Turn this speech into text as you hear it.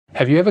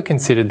Have you ever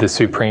considered the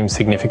supreme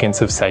significance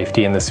of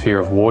safety in the sphere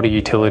of water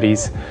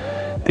utilities?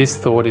 This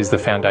thought is the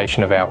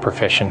foundation of our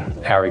profession,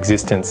 our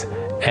existence,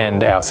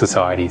 and our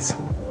societies.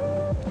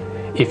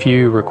 If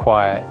you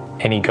require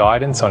any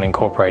guidance on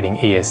incorporating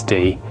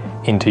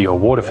ESD into your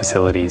water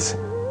facilities,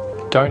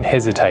 don't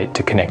hesitate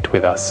to connect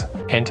with us.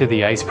 Enter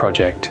the ACE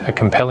project, a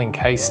compelling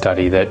case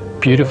study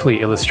that beautifully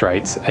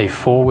illustrates a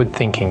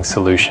forward-thinking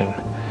solution.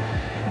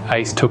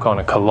 ACE took on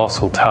a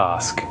colossal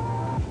task: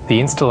 the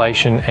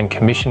installation and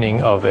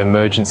commissioning of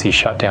emergency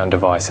shutdown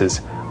devices,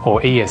 or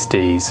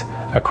ESDs,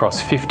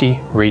 across 50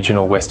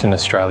 regional Western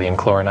Australian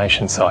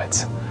chlorination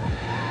sites.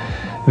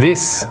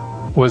 This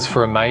was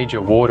for a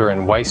major water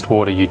and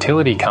wastewater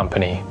utility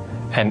company,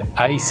 and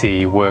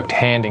ACE worked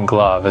hand in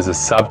glove as a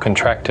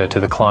subcontractor to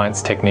the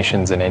client's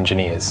technicians and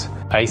engineers.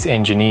 ACE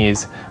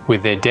engineers,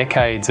 with their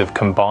decades of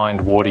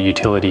combined water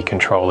utility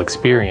control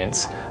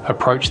experience,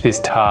 approached this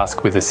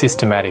task with a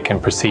systematic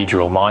and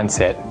procedural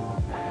mindset.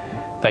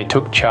 They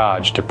took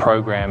charge to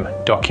program,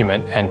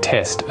 document, and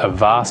test a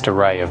vast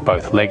array of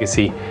both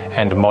legacy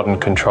and modern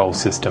control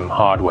system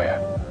hardware.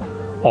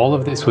 All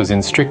of this was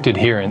in strict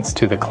adherence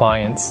to the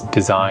client's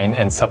design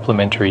and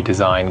supplementary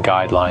design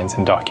guidelines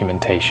and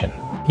documentation.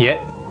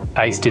 Yet,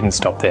 ACE didn't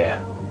stop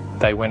there.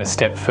 They went a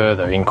step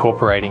further,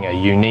 incorporating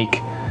a unique,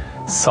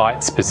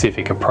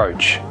 site-specific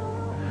approach.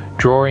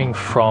 Drawing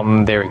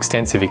from their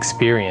extensive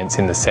experience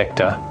in the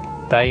sector,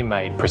 they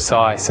made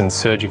precise and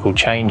surgical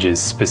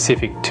changes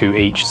specific to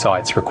each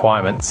site's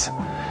requirements.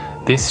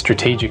 This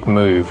strategic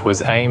move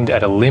was aimed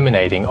at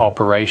eliminating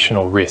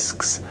operational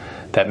risks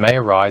that may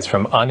arise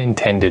from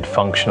unintended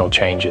functional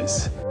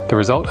changes. The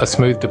result, a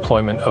smooth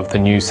deployment of the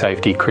new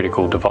safety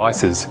critical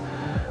devices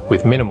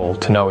with minimal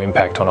to no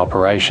impact on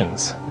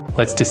operations.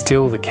 Let's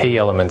distill the key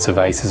elements of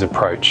ACE's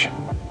approach.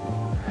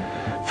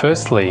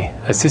 Firstly,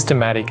 a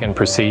systematic and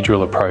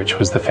procedural approach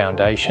was the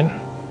foundation.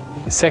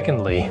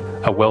 Secondly,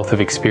 a wealth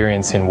of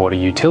experience in water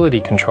utility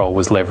control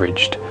was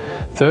leveraged.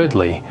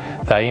 Thirdly,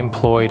 they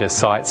employed a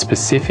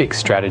site-specific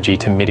strategy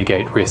to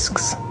mitigate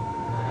risks.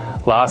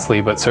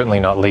 Lastly, but certainly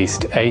not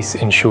least, ACE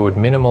ensured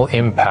minimal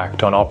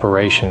impact on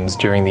operations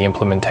during the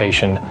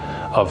implementation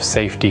of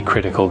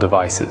safety-critical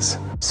devices.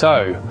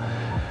 So,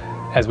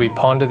 as we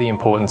ponder the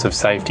importance of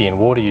safety in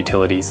water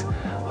utilities,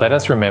 let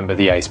us remember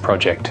the ACE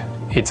project.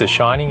 It's a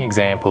shining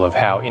example of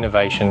how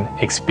innovation,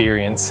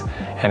 experience,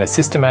 and a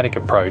systematic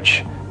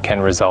approach can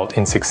result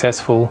in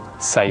successful,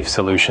 safe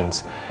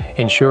solutions,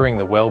 ensuring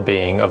the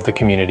well-being of the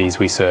communities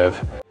we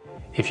serve.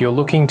 If you're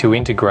looking to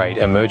integrate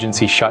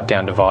emergency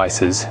shutdown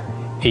devices,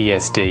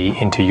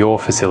 ESD, into your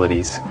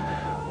facilities,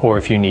 or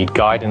if you need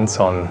guidance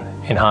on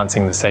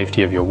enhancing the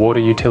safety of your water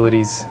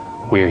utilities,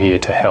 we're here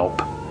to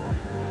help.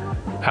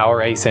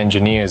 Our ACE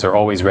engineers are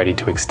always ready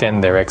to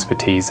extend their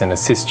expertise and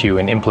assist you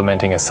in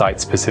implementing a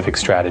site-specific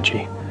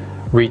strategy.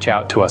 Reach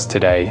out to us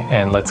today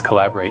and let's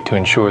collaborate to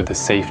ensure the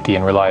safety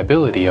and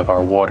reliability of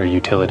our water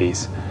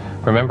utilities.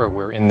 Remember,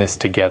 we're in this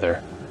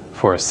together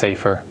for a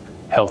safer,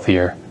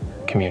 healthier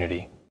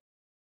community.